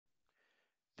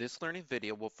This learning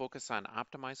video will focus on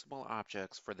optimizable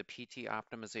objects for the PT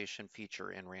optimization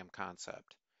feature in RAM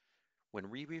concept.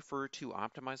 When we refer to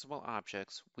optimizable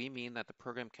objects, we mean that the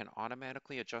program can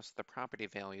automatically adjust the property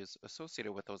values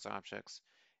associated with those objects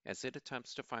as it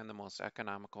attempts to find the most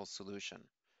economical solution.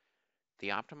 The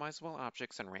optimizable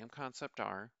objects in RAM concept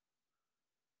are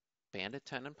banded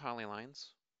tenon polylines,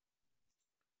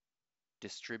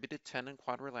 distributed tenon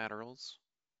quadrilaterals,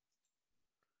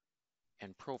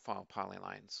 and profile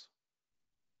polylines.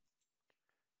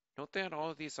 Note that all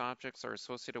of these objects are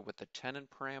associated with the tenon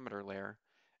parameter layer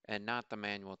and not the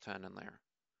manual tenon layer.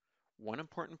 One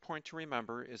important point to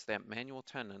remember is that manual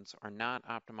tenons are not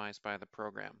optimized by the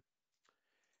program.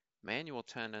 Manual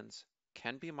tenons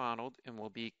can be modeled and will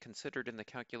be considered in the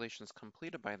calculations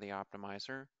completed by the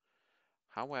optimizer.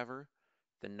 However,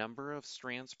 the number of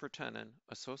strands per tenon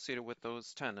associated with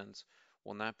those tenons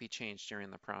will not be changed during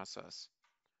the process.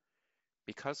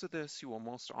 Because of this, you will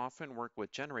most often work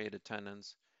with generated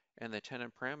tenons and the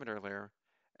tenon parameter layer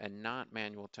and not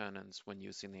manual tenons when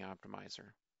using the optimizer.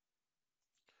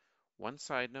 One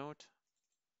side note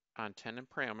on tenon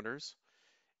parameters,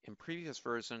 in previous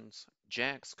versions,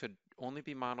 jacks could only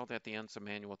be modeled at the ends of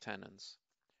manual tenons.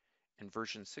 In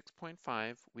version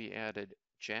 6.5, we added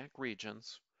jack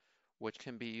regions, which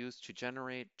can be used to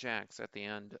generate jacks at the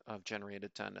end of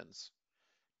generated tenons.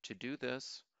 To do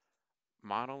this,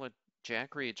 model a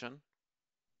jack region,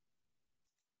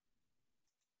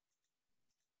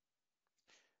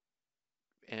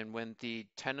 and when the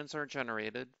tenons are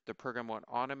generated, the program will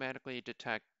automatically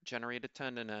detect generated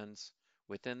tenon ends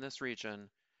within this region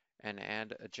and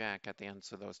add a jack at the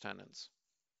ends of those tenons.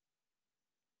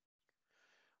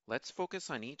 Let's focus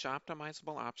on each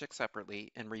optimizable object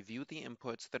separately and review the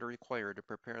inputs that are required to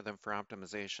prepare them for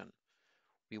optimization.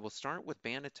 We will start with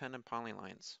banded tenon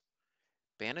polylines.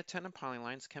 Banded tenon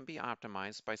polylines can be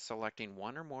optimized by selecting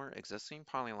one or more existing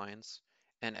polylines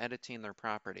and editing their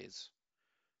properties.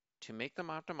 To make them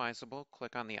optimizable,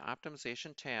 click on the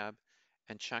Optimization tab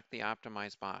and check the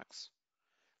Optimize box.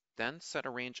 Then set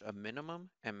a range of minimum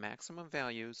and maximum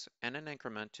values and an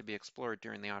increment to be explored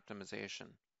during the optimization.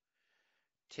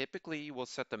 Typically, you will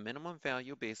set the minimum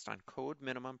value based on code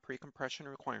minimum precompression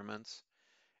requirements,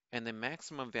 and the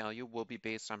maximum value will be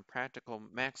based on practical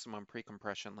maximum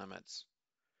precompression limits.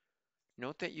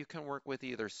 Note that you can work with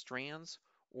either strands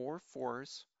or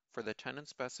force for the tenon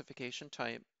specification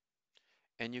type,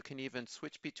 and you can even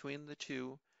switch between the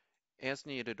two as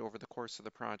needed over the course of the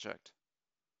project.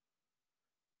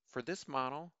 For this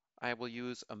model, I will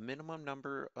use a minimum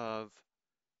number of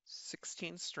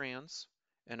 16 strands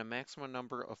and a maximum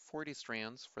number of 40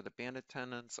 strands for the banded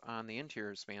tenons on the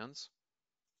interior spans.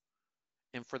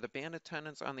 And for the banded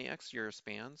tenons on the exterior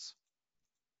spans,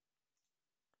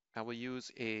 I will use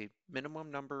a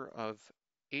minimum number of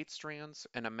 8 strands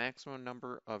and a maximum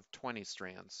number of 20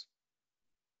 strands.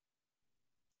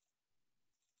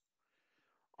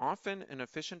 Often, an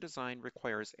efficient design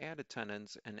requires added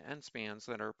tenons and end spans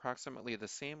that are approximately the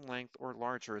same length or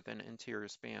larger than interior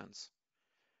spans.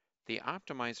 The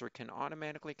optimizer can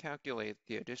automatically calculate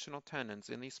the additional tenons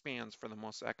in these spans for the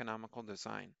most economical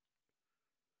design.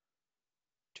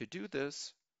 To do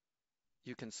this,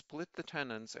 you can split the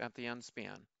tenons at the end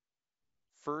span.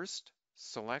 First,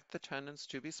 select the tenons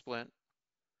to be split,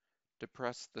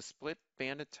 depress the Split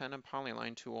Banded Tenon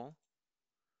Polyline tool,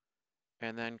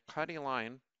 and then cut a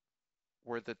line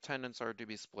where the tenons are to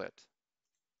be split.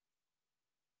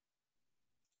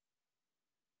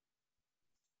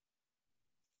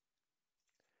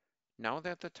 Now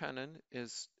that the tenon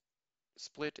is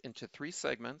split into 3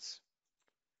 segments,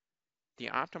 the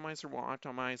optimizer will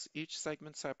optimize each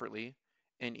segment separately,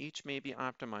 and each may be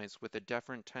optimized with a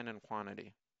different tenon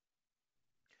quantity.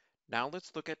 Now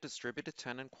let's look at distributed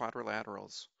tenon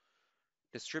quadrilaterals.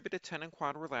 Distributed tenon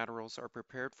quadrilaterals are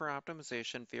prepared for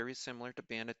optimization very similar to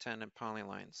banded tenon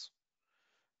polylines.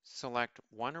 Select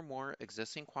one or more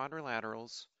existing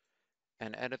quadrilaterals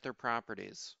and edit their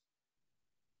properties.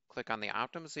 Click on the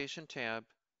Optimization tab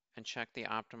and check the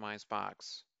Optimize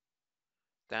box.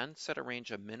 Then set a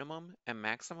range of minimum and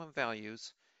maximum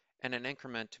values and an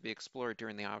increment to be explored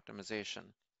during the optimization.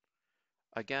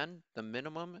 Again, the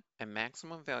minimum and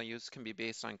maximum values can be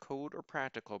based on code or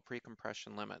practical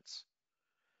precompression limits.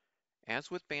 As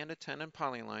with banded tenon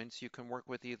polylines, you can work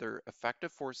with either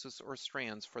effective forces or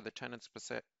strands for the tenon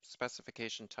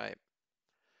specification type.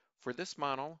 For this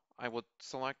model, I will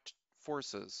select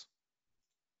forces.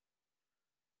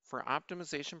 For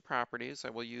optimization properties,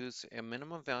 I will use a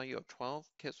minimum value of 12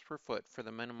 kips per foot for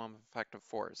the minimum effective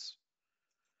force,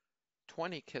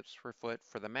 20 kips per foot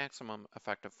for the maximum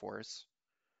effective force,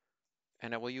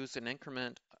 and I will use an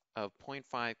increment of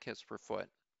 0.5 kips per foot.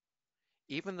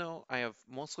 Even though I have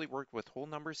mostly worked with whole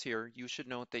numbers here, you should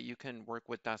note that you can work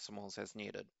with decimals as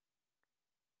needed.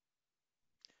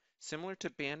 Similar to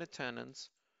band attendance,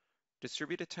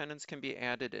 distributed attendance can be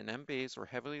added in M-bays or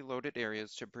heavily loaded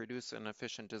areas to produce an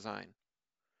efficient design.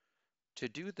 To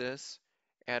do this,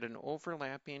 add an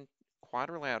overlapping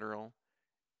quadrilateral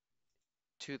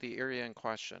to the area in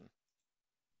question.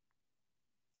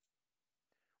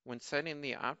 When setting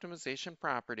the optimization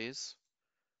properties,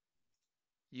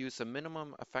 use a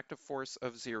minimum effective force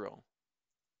of 0.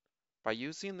 By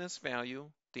using this value,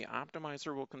 the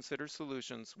optimizer will consider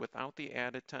solutions without the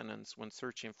added tenons when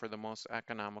searching for the most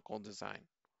economical design.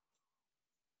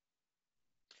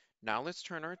 Now let's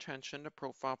turn our attention to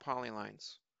profile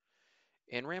polylines.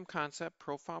 In RAM concept,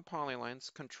 profile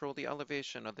polylines control the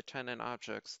elevation of the tenon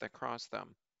objects that cross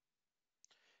them.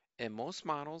 In most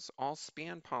models, all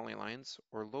span polylines,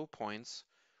 or low points,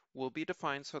 will be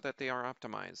defined so that they are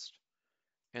optimized,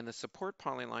 and the support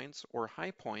polylines, or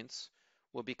high points,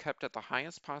 will be kept at the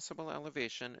highest possible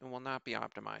elevation and will not be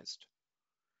optimized.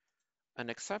 An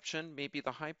exception may be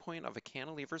the high point of a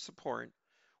cantilever support,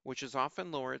 which is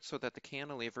often lowered so that the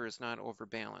cantilever is not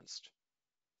overbalanced.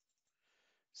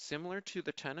 Similar to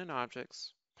the tenon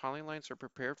objects, polylines are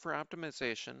prepared for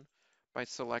optimization by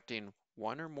selecting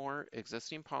one or more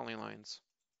existing polylines,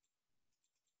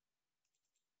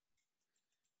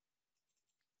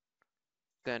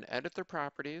 then edit their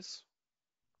properties,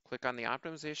 click on the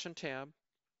Optimization tab,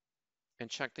 and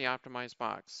check the Optimize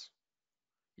box.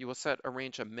 You will set a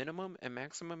range of minimum and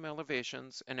maximum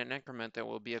elevations in an increment that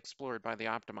will be explored by the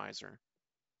optimizer.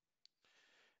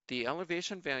 The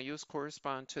elevation values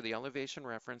correspond to the elevation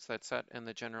reference that's set in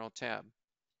the General tab.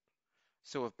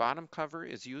 So if bottom cover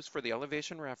is used for the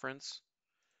elevation reference,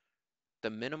 the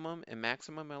minimum and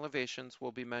maximum elevations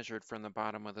will be measured from the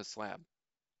bottom of the slab.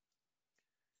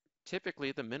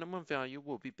 Typically, the minimum value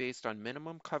will be based on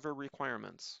minimum cover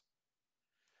requirements.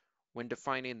 When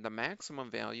defining the maximum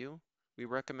value, we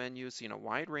recommend using a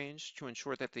wide range to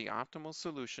ensure that the optimal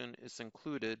solution is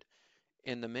included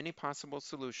in the many possible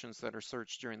solutions that are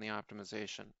searched during the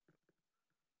optimization.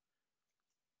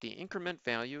 The increment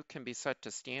value can be set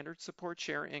to standard support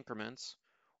share increments,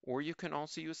 or you can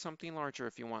also use something larger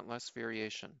if you want less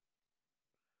variation.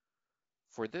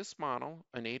 For this model,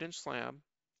 an 8-inch slab,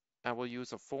 I will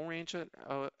use a full range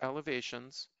of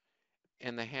elevations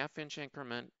and the half-inch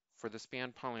increment for the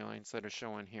span polylines that are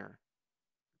shown here.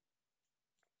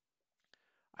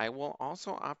 I will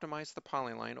also optimize the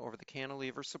polyline over the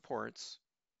cantilever supports,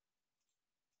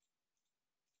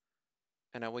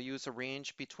 and I will use a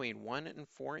range between 1 and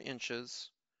 4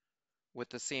 inches with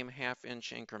the same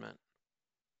half-inch increment.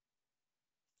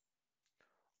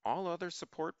 All other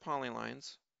support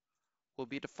polylines will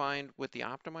be defined with the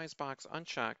Optimize box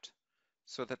unchecked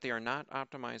so that they are not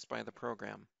optimized by the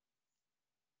program.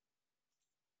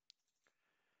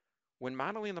 When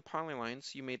modeling the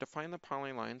polylines, you may define the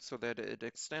polyline so that it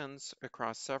extends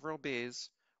across several bays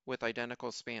with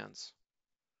identical spans.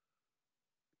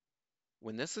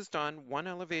 When this is done, one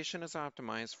elevation is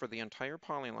optimized for the entire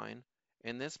polyline,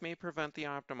 and this may prevent the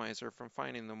optimizer from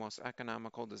finding the most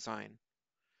economical design.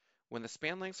 When the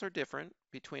span lengths are different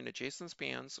between adjacent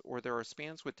spans or there are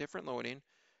spans with different loading,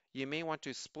 you may want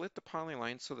to split the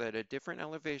polyline so that a different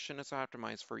elevation is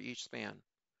optimized for each span.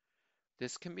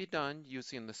 This can be done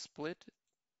using the Split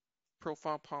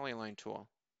Profile Polyline tool.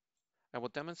 I will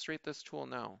demonstrate this tool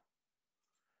now.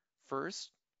 First,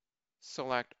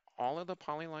 select all of the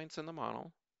polylines in the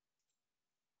model,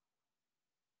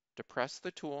 depress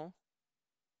the tool,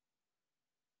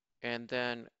 and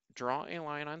then draw a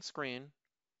line on screen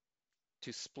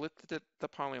to split the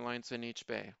polylines in each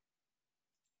bay.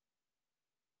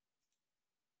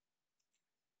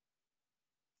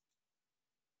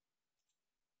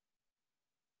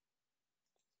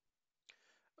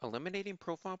 Eliminating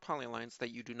profile polylines that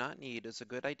you do not need is a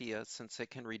good idea since it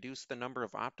can reduce the number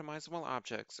of optimizable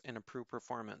objects and improve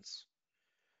performance.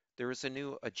 There is a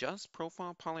new Adjust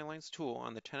Profile Polylines tool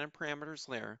on the tenon parameters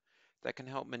layer that can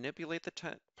help manipulate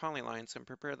the polylines and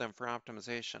prepare them for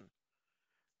optimization.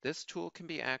 This tool can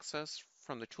be accessed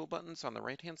from the tool buttons on the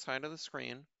right-hand side of the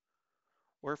screen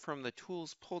or from the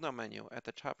Tools pull-down menu at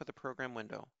the top of the program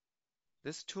window.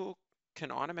 This tool can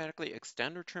automatically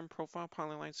extend or trim profile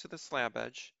polylines to the slab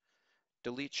edge,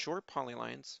 delete short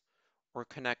polylines, or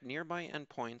connect nearby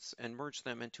endpoints and merge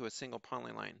them into a single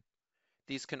polyline.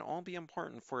 These can all be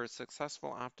important for a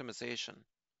successful optimization.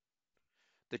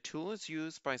 The tool is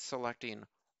used by selecting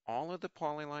all of the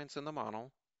polylines in the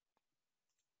model,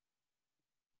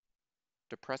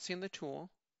 depressing the tool,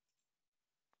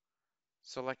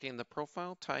 selecting the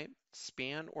profile type,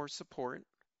 span or support,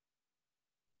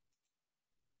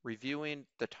 reviewing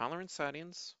the tolerance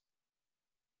settings,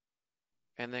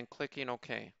 and then clicking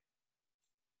OK.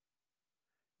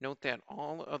 Note that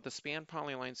all of the span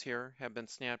polylines here have been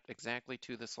snapped exactly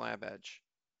to the slab edge.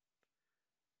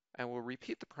 I will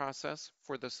repeat the process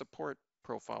for the support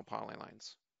profile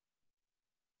polylines.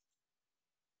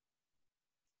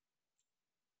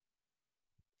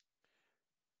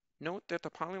 Note that the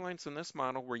polylines in this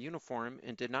model were uniform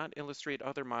and did not illustrate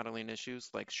other modeling issues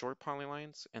like short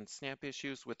polylines and snap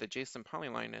issues with adjacent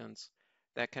polyline ends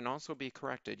that can also be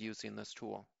corrected using this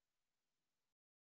tool.